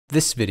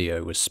This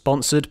video was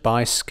sponsored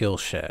by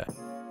Skillshare.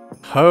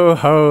 Ho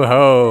ho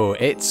ho,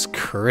 it's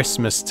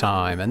Christmas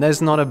time, and there's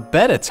not a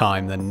better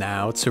time than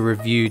now to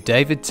review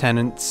David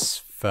Tennant's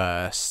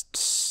first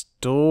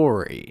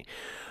story.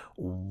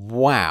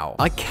 Wow,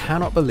 I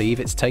cannot believe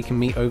it's taken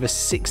me over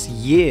 6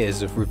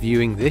 years of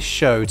reviewing this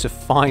show to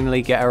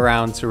finally get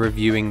around to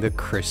reviewing The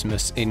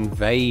Christmas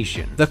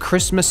Invasion. The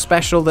Christmas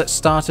special that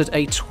started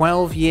a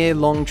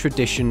 12-year-long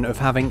tradition of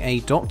having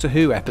a Doctor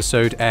Who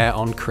episode air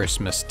on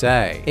Christmas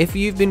Day. If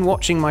you've been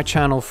watching my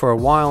channel for a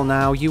while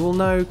now, you will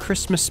know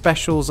Christmas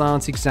specials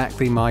aren't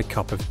exactly my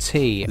cup of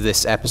tea.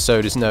 This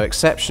episode is no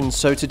exception,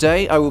 so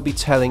today I will be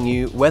telling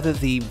you whether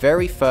the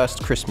very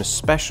first Christmas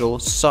special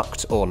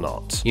sucked or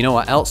not. You know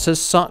what else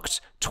has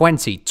sucked?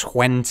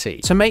 2020.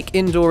 To make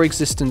indoor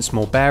existence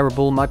more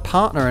bearable, my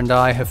partner and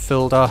I have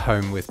filled our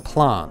home with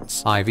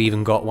plants. I've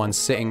even got one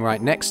sitting right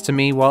next to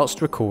me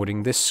whilst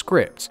recording this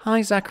script.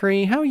 Hi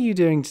Zachary, how are you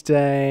doing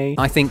today?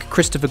 I think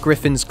Christopher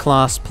Griffin's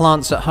class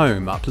Plants at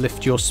Home,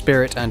 Uplift Your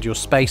Spirit and Your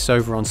Space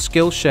over on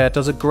Skillshare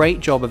does a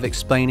great job of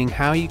explaining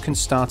how you can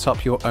start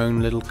up your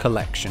own little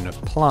collection of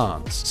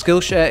plants.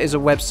 Skillshare is a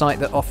website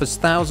that offers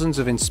thousands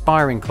of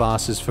inspiring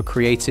classes for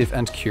creative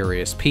and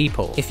curious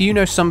people. If you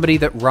know somebody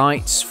that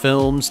writes,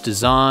 films,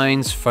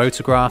 designs,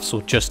 photographs,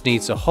 or just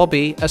needs a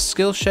hobby, a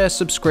Skillshare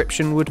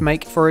subscription would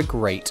make for a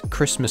great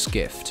Christmas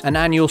gift. An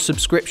annual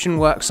subscription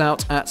works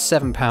out at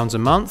 £7 a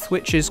month,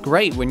 which is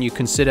great when you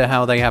consider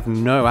how they have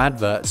no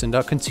adverts and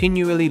are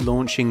continually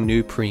launching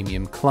new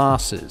premium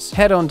classes.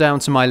 Head on down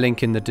to my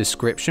link in the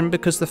description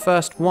because the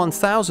first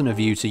 1,000 of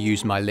you to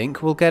use my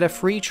link will get a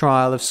free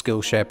trial of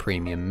Skillshare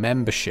Premium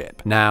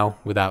membership. Now,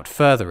 without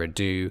further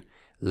ado,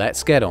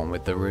 let's get on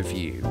with the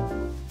review.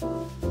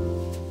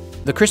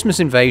 The Christmas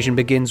Invasion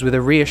begins with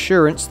a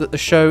reassurance that the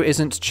show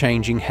isn't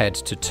changing head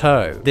to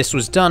toe. This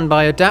was done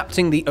by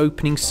adapting the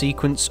opening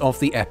sequence of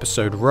the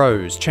episode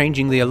Rose,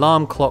 changing the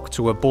alarm clock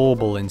to a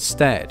bauble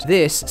instead.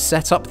 This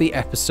set up the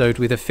episode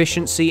with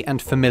efficiency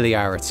and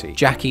familiarity.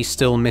 Jackie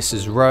still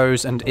misses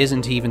Rose and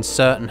isn't even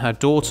certain her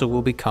daughter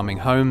will be coming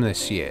home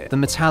this year. The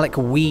metallic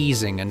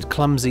wheezing and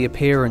clumsy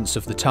appearance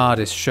of the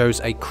TARDIS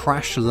shows a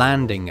crash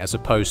landing as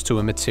opposed to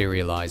a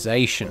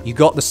materialization. You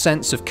got the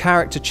sense of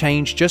character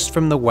change just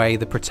from the way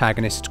the protagonist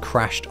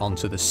crashed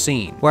onto the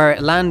scene. Where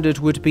it landed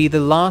would be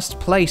the last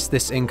place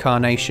this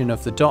incarnation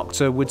of the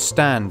Doctor would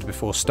stand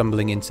before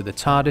stumbling into the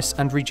TARDIS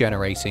and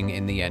regenerating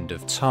in the end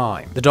of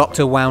time. The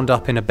Doctor wound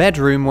up in a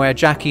bedroom where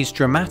Jackie's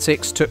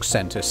dramatics took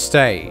centre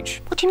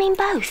stage. What do you mean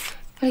both?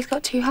 Well, he's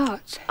got 2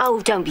 hearts.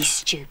 Oh, don't be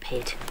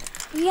stupid.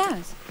 He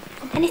has.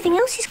 Anything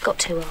else he's got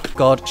 2 of?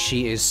 God,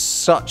 she is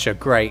such a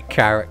great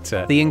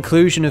character. The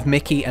inclusion of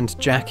Mickey and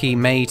Jackie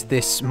made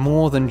this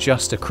more than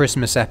just a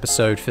Christmas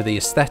episode for the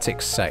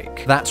aesthetic's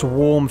sake. That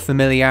warm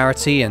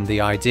familiarity and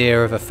the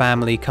idea of a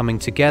family coming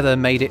together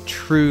made it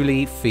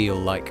truly feel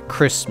like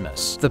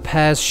Christmas. The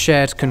pair's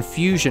shared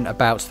confusion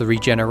about the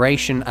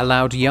regeneration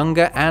allowed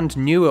younger and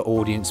newer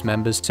audience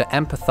members to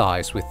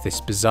empathize with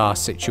this bizarre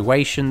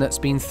situation that's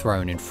been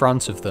thrown in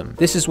front of them.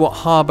 This is what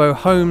Harbo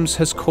Holmes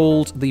has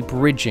called the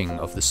bridging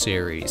of the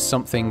series,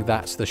 something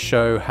that the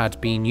show had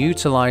been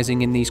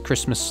utilizing in these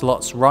Christmas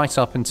slots right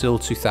up until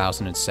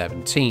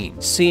 2017.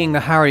 Seeing the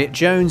Harriet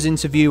Jones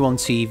interview on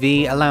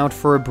TV allowed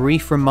for a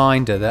brief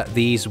reminder that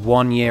these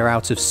 1 year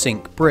out of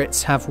sync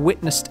Brits have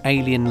witnessed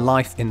alien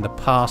life in the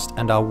past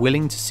and are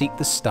willing to seek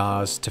the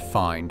stars to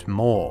find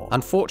more.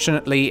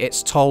 Unfortunately,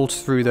 it's told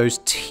through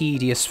those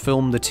tedious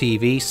film the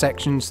TV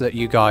sections that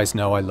you guys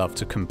know I love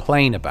to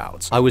complain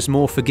about. I was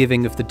more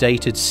forgiving of the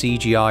dated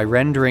CGI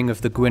rendering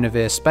of the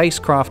Guinevere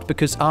spacecraft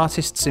because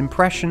artists'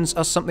 impressions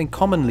are something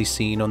commonly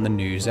seen on the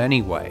news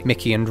anyway.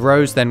 Mickey and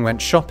Rose then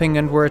went shopping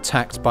and were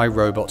attacked by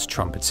robot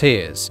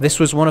trumpeteers. This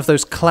was one of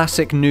those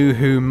classic New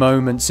Who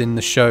moments in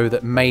the show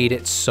that made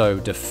it so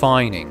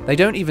defining. They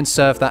don't even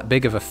serve that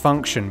big of a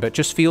function, but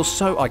just feel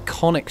so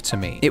iconic to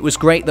me. It was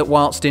great that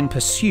whilst in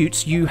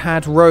pursuit, you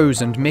had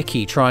Rose and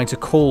Mickey trying to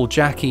call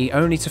Jackie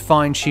only to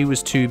find she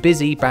was too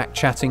busy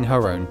back-chatting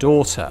her own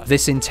daughter.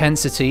 This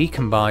intensity,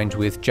 combined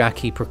with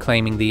Jackie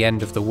proclaiming the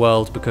end of the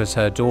world because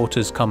her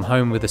daughter's come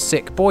home with a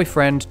sick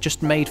boyfriend,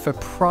 just made for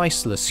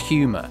priceless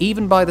humour.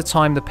 Even by the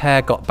time the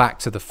pair got back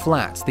to the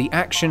flat, the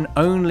action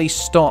only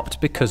stopped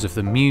because of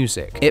the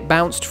music. It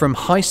bounced from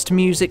heist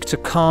music to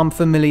calm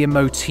familiar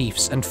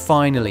motifs and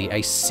finally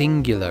a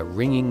singular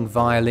ringing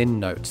violin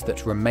note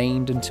that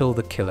remained until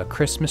the killer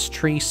Christmas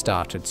tree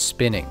started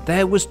spinning.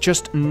 There was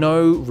just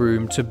no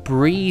room to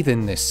breathe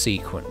in this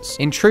sequence.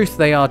 In truth,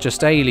 they are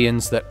just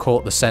aliens that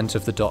caught the scent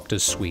of the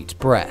Doctor's sweet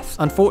breath.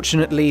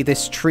 Unfortunately,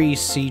 this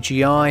tree's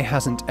CGI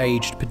hasn't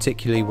aged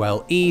particularly particularly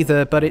well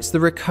either, but it's the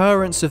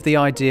recurrence of the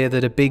idea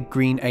that a big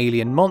green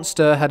alien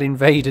monster had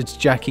invaded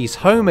Jackie's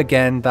home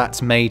again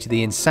that made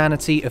the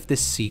insanity of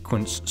this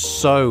sequence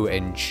so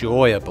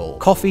enjoyable.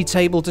 Coffee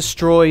table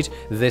destroyed,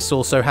 this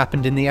also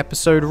happened in the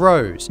episode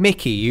Rose.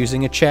 Mickey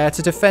using a chair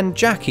to defend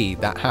Jackie,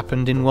 that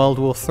happened in World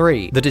War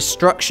III. The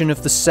destruction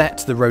of the set,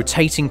 the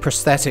rotating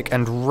prosthetic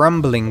and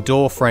rumbling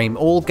door frame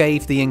all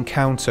gave the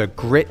encounter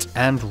grit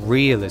and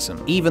realism.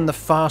 Even the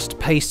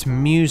fast-paced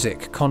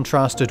music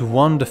contrasted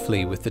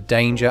wonderfully with the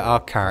danger our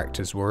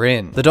characters were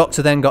in. The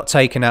Doctor then got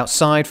taken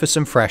outside for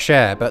some fresh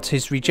air, but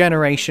his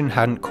regeneration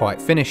hadn't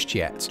quite finished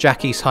yet.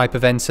 Jackie's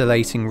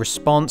hyperventilating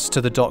response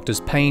to the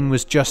Doctor's pain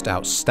was just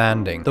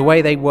outstanding. The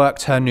way they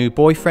worked her new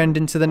boyfriend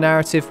into the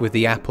narrative with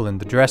the apple and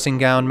the dressing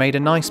gown made a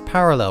nice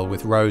parallel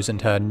with Rose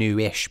and her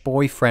new-ish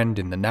boyfriend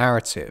in the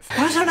narrative.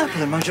 Why is there an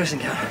apple in my dressing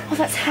gown? Oh,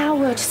 that's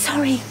Howard.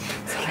 Sorry.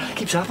 He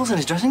keeps apples in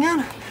his dressing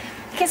gown?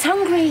 He gets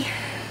hungry.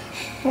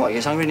 What, he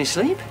gets hungry in his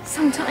sleep?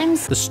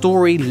 Sometimes. The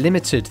story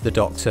limited the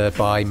Doctor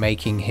by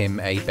making him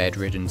a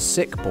bedridden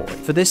sick boy.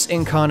 For this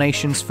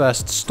incarnation's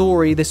first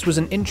story, this was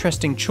an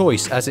interesting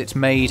choice as it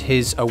made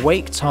his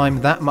awake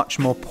time that much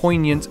more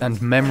poignant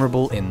and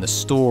memorable in the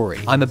story.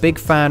 I'm a big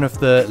fan of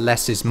the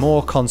less is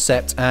more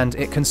concept, and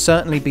it can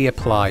certainly be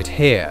applied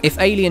here. If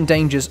alien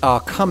dangers are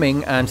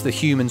coming and the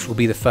humans will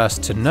be the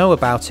first to know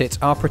about it,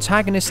 our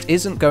protagonist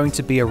isn't going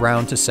to be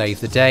around to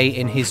save the day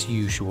in his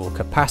usual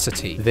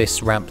capacity.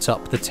 This ramped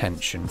up the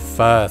tension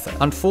further.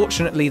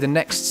 Unfortunately, the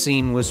next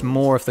scene was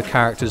more of the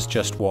characters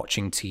just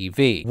watching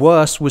TV.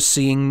 Worse was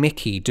seeing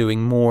Mickey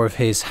doing more of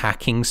his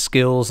hacking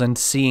skills and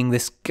seeing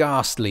this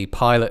ghastly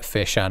pilot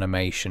fish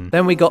animation.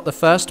 Then we got the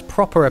first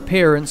proper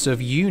appearance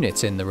of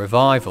UNIT in the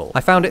revival.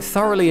 I found it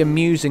thoroughly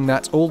amusing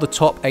that all the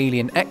top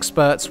alien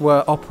experts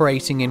were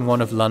operating in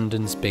one of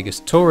London's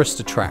biggest tourist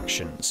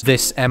attractions.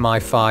 This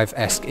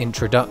MI5-esque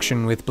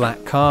introduction with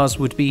black cars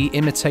would be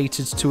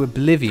imitated to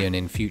oblivion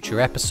in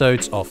future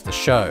episodes of the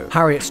show.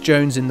 Harriet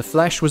Jones in the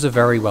flesh was a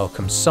very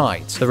welcome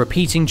sight. The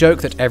repeating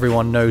joke that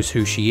everyone knows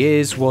who she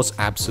is was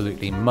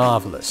absolutely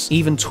marvellous.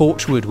 Even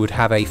Torchwood would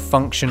have a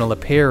functional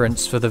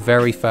appearance for the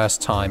very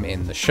first time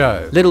in the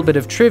show. Little bit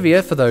of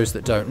trivia for those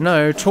that don't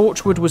know,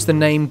 Torchwood was the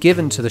name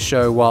given to the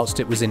show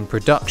whilst it was in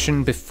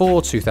production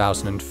before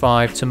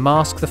 2005 to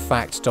mask the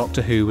fact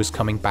Doctor Who was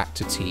coming back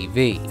to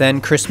TV.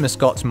 Then Christmas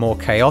got more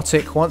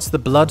chaotic once the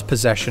blood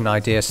possession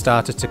idea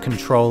started to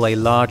control a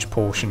large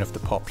portion of the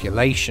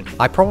population.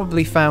 I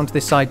probably found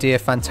this idea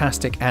fantastic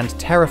and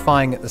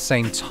terrifying at the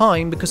same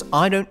time because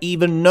I don't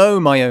even know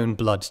my own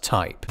blood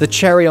type. The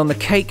cherry on the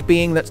cake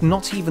being that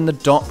not even the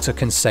Doctor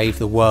can save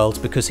the world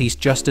because he's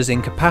just as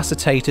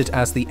incapacitated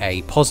as the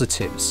A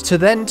positives. To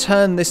then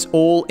turn this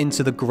all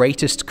into the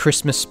greatest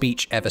Christmas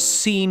speech ever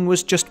seen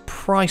was just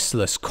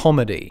priceless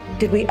comedy.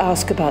 Did we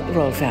ask about the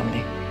royal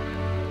family?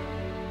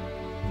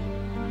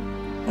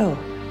 Oh.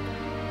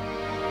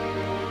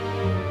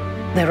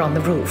 They're on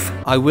the roof.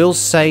 I will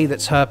say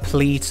that her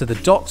plea to the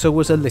Doctor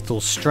was a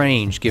little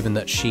strange, given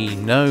that she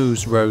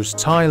knows Rose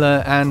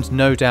Tyler and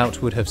no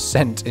doubt would have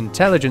sent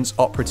intelligence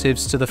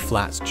operatives to the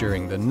flat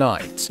during the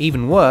night.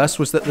 Even worse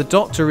was that the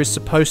Doctor is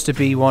supposed to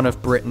be one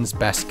of Britain's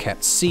best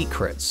kept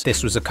secrets.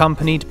 This was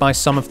accompanied by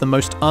some of the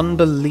most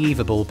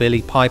unbelievable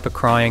Billie Piper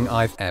crying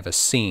I've ever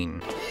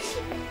seen.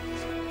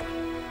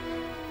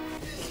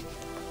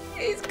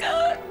 He's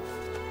gone.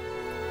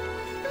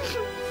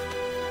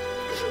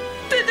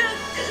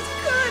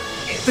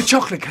 The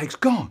chocolate cake's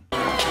gone.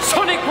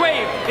 Sonic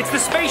wave! It's the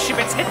spaceship,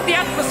 it's hit the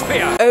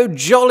atmosphere! Oh,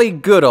 jolly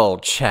good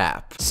old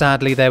chap.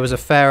 Sadly, there was a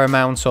fair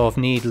amount of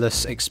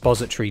needless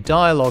expository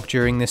dialogue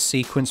during this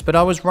sequence, but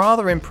I was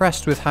rather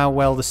impressed with how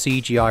well the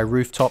CGI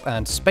rooftop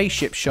and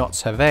spaceship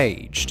shots have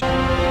aged.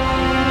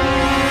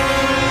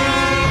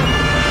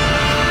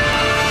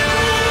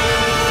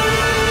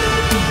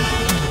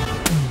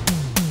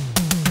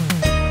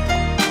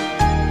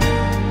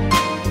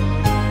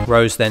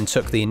 Rose then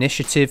took the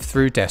initiative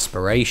through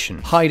desperation.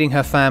 Hiding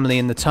her family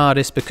in the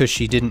TARDIS because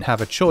she didn't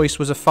have a choice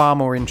was a far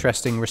more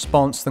interesting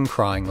response than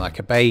crying like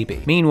a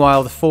baby.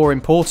 Meanwhile, the four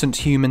important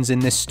humans in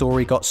this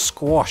story got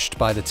squashed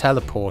by the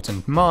teleport,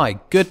 and my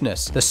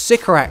goodness, the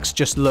Sycorax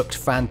just looked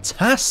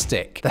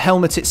fantastic. The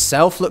helmet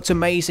itself looked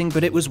amazing,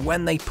 but it was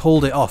when they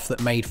pulled it off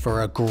that made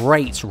for a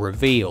great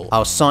reveal.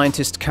 Our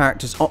scientist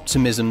character's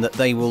optimism that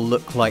they will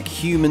look like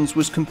humans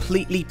was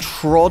completely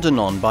trodden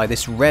on by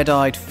this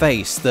red-eyed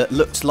face that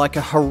looked like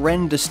a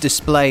horrendous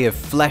display of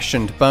flesh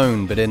and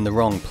bone, but in the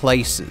wrong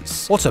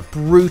places. What a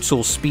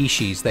brutal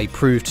species they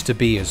proved to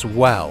be as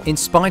well. In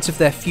spite of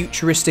their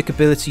futuristic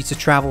ability to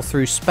travel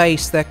through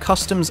space, their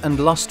customs and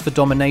lust for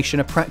domination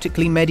are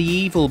practically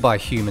medieval by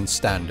human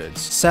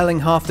standards, selling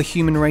half the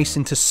human race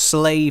into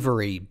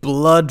slavery,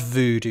 blood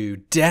voodoo,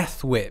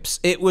 death whips.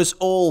 It was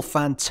all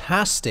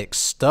fantastic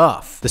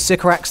stuff. The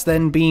Sycorax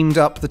then beamed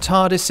up the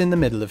TARDIS in the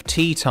middle of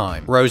tea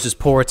time. Rose's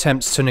poor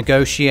attempts to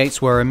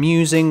negotiate were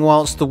amusing,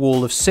 whilst the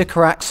wall of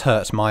Sycorax wax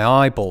hurt my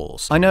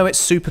eyeballs. I know it's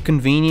super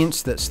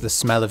convenient that the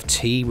smell of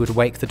tea would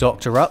wake the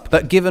Doctor up,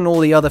 but given all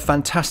the other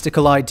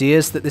fantastical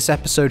ideas that this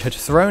episode had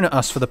thrown at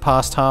us for the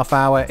past half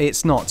hour,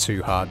 it's not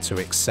too hard to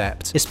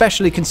accept,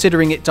 especially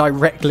considering it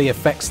directly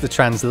affects the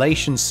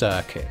translation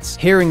circuit.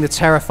 Hearing the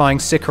terrifying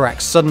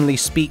Sycorax suddenly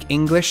speak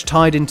English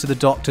tied into the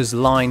Doctor's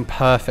line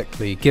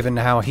perfectly, given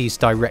how he's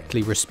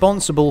directly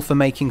responsible for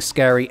making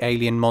scary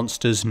alien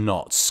monsters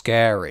not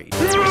scary.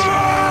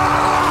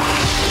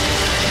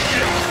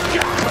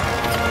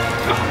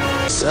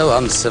 So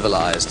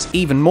uncivilized.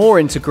 Even more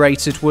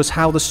integrated was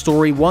how the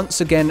story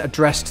once again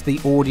addressed the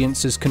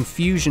audience's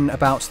confusion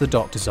about the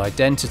Doctor's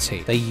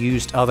identity. They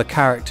used other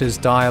characters'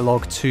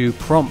 dialogue to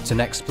prompt an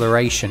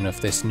exploration of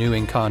this new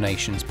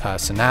incarnation's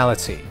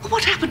personality.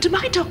 What happened to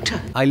my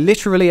Doctor? I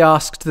literally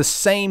asked the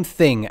same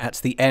thing at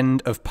the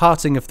end of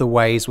Parting of the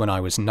Ways when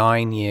I was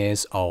 9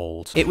 years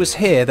old. It was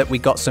here that we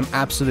got some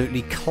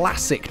absolutely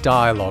classic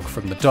dialogue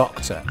from the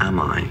Doctor. Am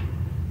I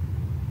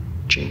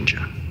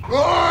Ginger?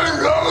 I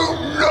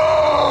don't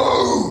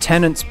know!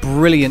 Tennant's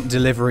brilliant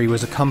delivery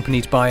was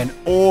accompanied by an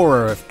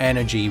aura of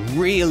energy,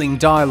 reeling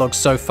dialogue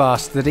so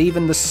fast that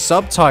even the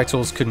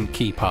subtitles couldn't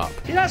keep up.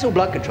 See, that's all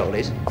blood control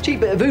is. Cheap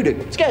bit of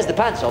voodoo. Scares the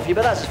pants off you,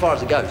 but that's as far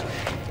as it goes.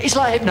 It's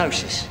like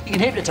hypnosis. You can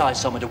hypnotise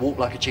someone to walk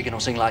like a chicken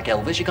or sing like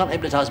Elvis. You can't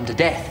hypnotise them to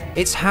death.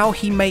 It's how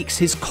he makes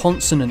his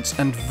consonants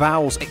and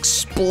vowels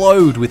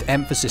explode with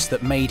emphasis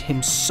that made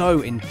him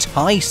so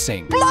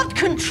enticing. Blood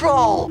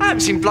control! I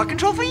haven't seen blood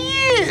control for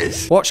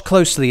years! Watch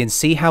closely and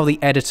see how the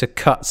editor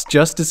cuts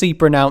just as he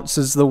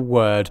pronounces the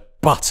word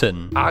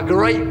button. A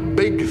great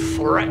big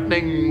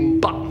threatening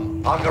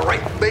button. A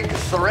great big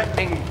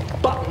threatening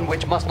button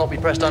which must not be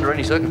pressed under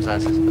any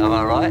circumstances. Am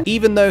I right?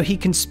 Even though he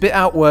can spit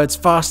out words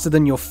faster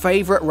than your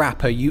favourite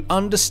rapper, you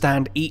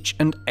understand each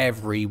and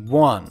every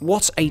one.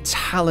 What a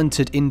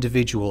talented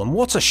individual, and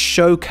what a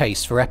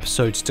showcase for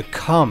episodes to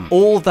come.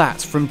 All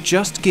that from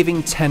just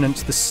giving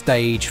Tennant the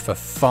stage for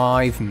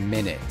 5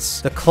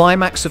 minutes. The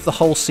climax of the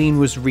whole scene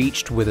was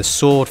reached with a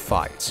sword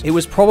fight. It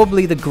was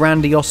probably the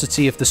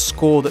grandiosity of the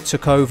score that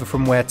took over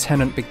from where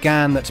Tennant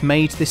began that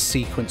made this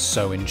sequence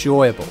so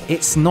enjoyable.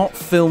 It's not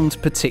filmed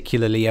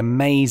particularly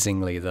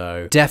amazingly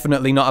though.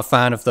 Definitely not a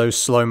fan of those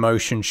slow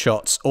motion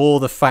shots, or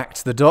the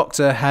fact the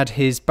Doctor had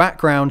his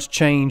background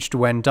changed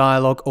when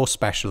dialogue or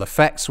special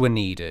effects were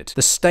needed.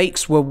 The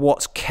stakes were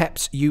what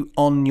kept you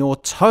on your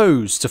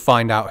toes to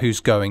find out who's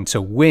going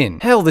to win.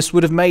 Hell, this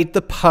would have made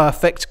the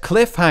perfect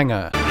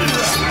cliffhanger.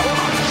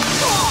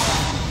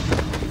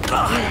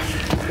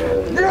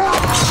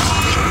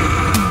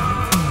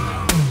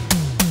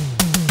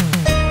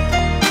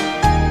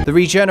 The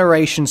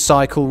regeneration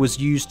cycle was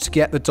used to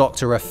get the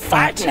Doctor a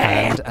fat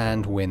hand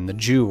and win the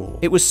duel.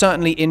 It was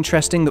certainly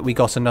interesting that we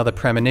got another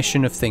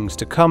premonition of things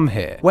to come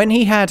here. When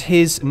he had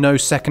his no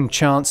second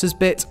chances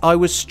bit, I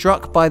was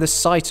struck by the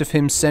sight of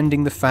him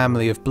sending the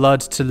family of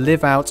blood to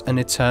live out an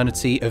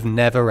eternity of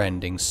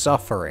never-ending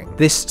suffering.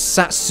 This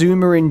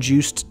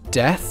Satsuma-induced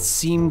death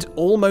seemed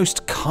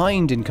almost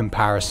kind in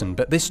comparison,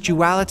 but this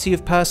duality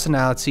of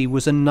personality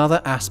was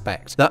another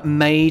aspect that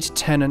made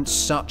Tennant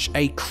such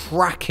a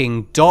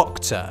cracking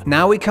Doctor.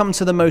 Now we come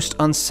to the most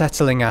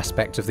unsettling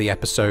aspect of the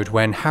episode,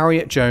 when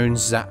Harriet Jones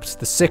zapped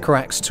the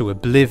Sycorax to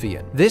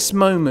oblivion. This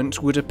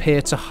moment would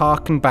appear to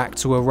harken back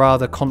to a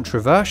rather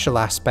controversial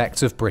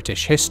aspect of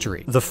British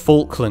history, the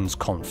Falklands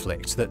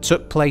conflict that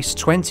took place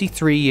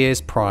 23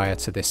 years prior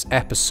to this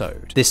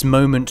episode. This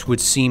moment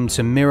would seem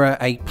to mirror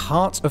a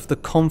part of the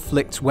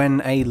conflict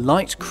when a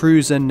light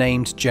cruiser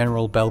named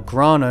General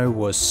Belgrano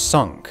was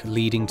sunk,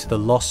 leading to the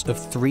loss of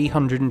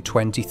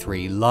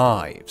 323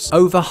 lives.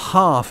 Over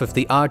half of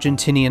the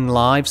Argentinian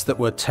lives that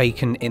were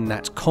taken in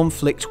that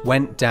conflict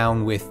went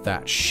down with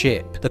that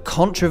ship. The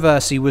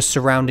controversy was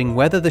surrounding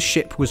whether the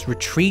ship was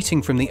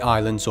retreating from the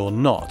islands or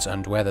not,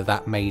 and whether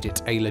that made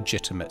it a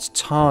legitimate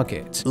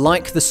target.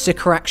 Like the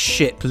Sycorax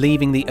ship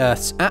leaving the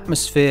Earth's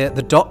atmosphere,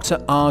 the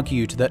Doctor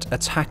argued that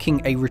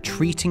attacking a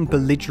retreating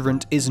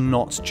belligerent is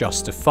not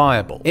justifiable.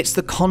 It's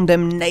the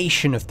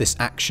condemnation of this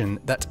action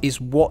that is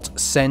what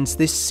sends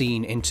this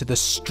scene into the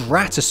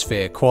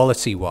stratosphere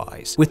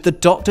quality-wise. With the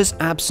Doctor's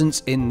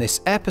absence in this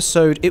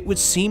episode, it would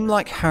seem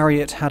like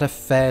Harriet had a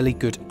fairly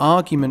good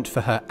argument for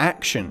her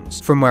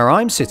actions. From where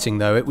I'm sitting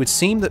though, it would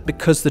seem that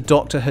because the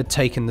Doctor had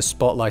taken the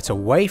spotlight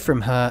away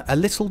from her, a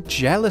little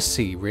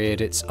jealousy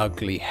reared its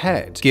ugly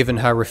head. Given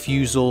her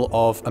refusal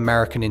of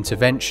American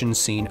intervention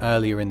seen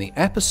earlier in the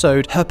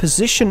episode, her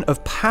position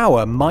of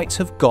power might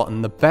have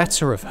gotten the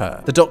better of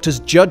her. The Doctor's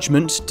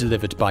judgment,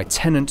 delivered by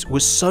Tennant,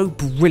 was so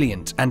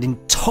brilliant and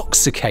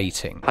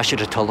intoxicating. I should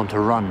have told them to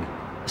run.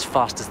 as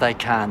fast as they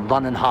can,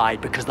 run and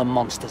hide because the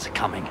monsters are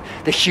coming.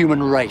 The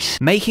human race.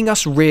 Making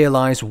us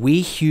realise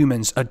we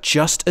humans are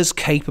just as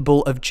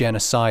capable of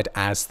genocide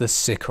as the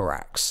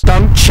Sycorax.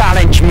 Don't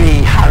challenge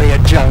me,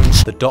 Harriet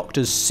Jones. The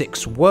Doctor's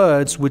 6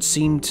 words would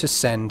seem to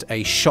send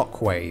a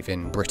shockwave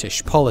in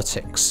British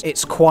politics.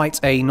 It's quite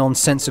a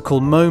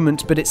nonsensical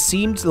moment, but it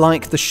seemed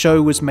like the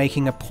show was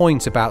making a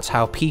point about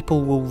how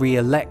people will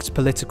re-elect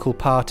political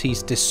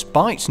parties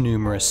despite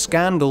numerous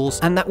scandals,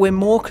 and that we're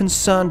more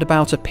concerned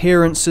about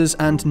appearances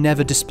and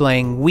never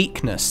displaying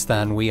weakness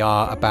than we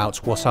are about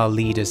what our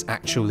leaders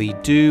actually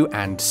do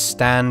and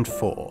stand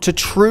for. To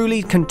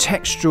truly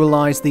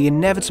contextualise the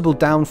inevitable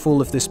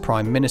downfall of this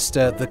Prime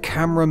Minister, the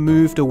camera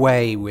moved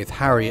away with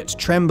Harriet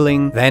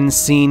trembling, then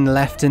seen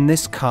left in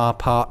this car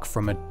park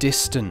from a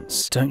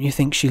distance. Don't you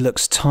think she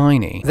looks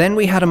tiny? Then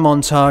we had a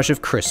montage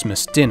of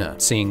Christmas dinner.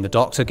 Seeing the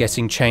Doctor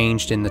getting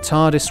changed in the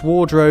TARDIS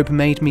wardrobe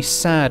made me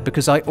sad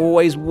because I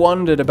always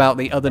wondered about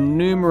the other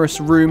numerous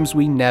rooms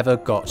we never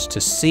got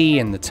to see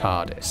in the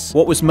TARDIS.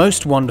 What was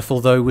most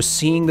wonderful though was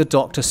seeing the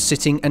Doctor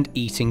sitting and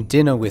eating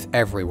dinner with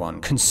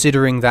everyone,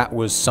 considering that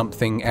was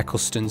something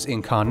Eccleston's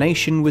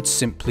incarnation would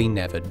simply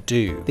never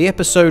do. The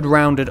episode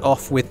rounded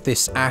off with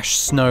this ash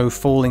snow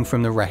falling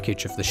from the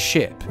wreckage of the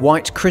ship.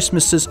 White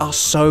Christmases are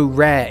so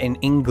rare in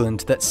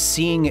England that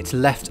seeing it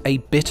left a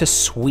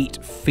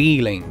bittersweet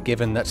feeling,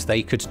 given that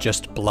they could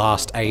just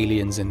blast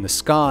aliens in the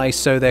sky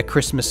so their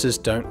Christmases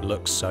don't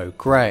look so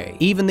grey.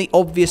 Even the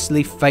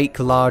obviously fake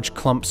large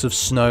clumps of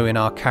snow in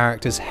our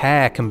characters'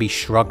 hair can be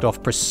shrugged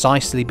off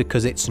precisely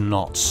because it's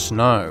not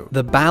snow.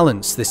 The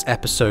balance this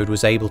episode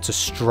was able to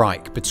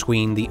strike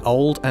between the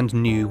old and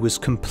new was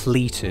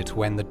completed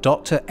when the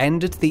Doctor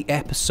ended the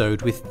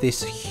episode with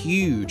this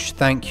huge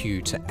thank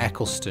you to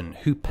Eccleston,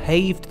 who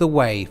paved the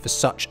way for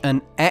such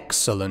an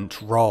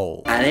excellent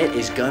role. And it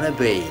is gonna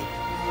be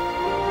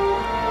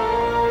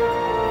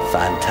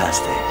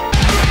fantastic.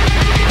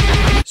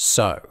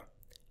 So,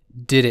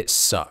 did it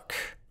suck?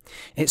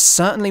 It's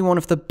certainly one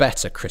of the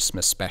better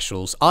Christmas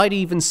specials. I'd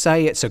even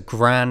say it's a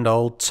grand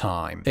old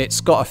time.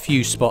 It's got a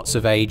few spots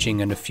of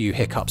aging and a few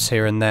hiccups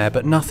here and there,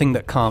 but nothing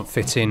that can't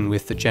fit in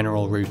with the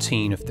general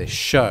routine of this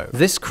show.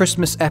 This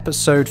Christmas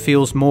episode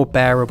feels more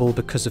bearable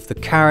because of the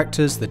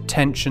characters, the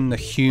tension, the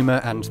humour,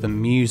 and the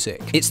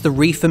music. It's the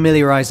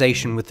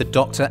refamiliarization with the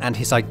Doctor and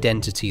his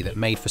identity that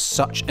made for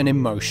such an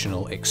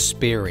emotional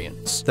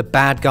experience. The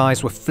bad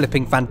guys were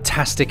flipping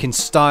fantastic in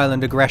style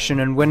and aggression,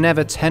 and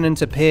whenever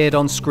Tennant appeared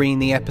on screen,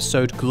 the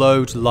episode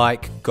glowed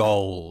like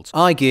gold.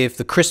 I give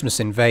The Christmas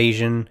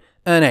Invasion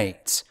an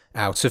 8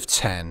 out of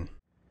 10.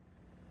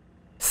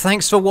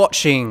 Thanks for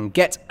watching.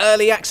 Get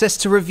early access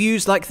to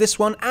reviews like this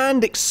one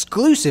and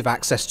exclusive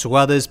access to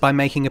others by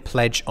making a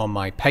pledge on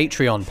my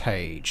Patreon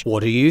page.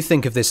 What do you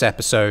think of this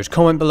episode?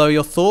 Comment below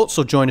your thoughts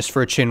or join us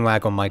for a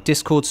chinwag on my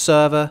Discord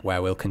server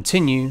where we'll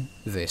continue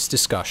this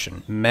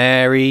discussion.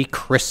 Merry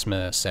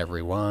Christmas,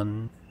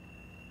 everyone.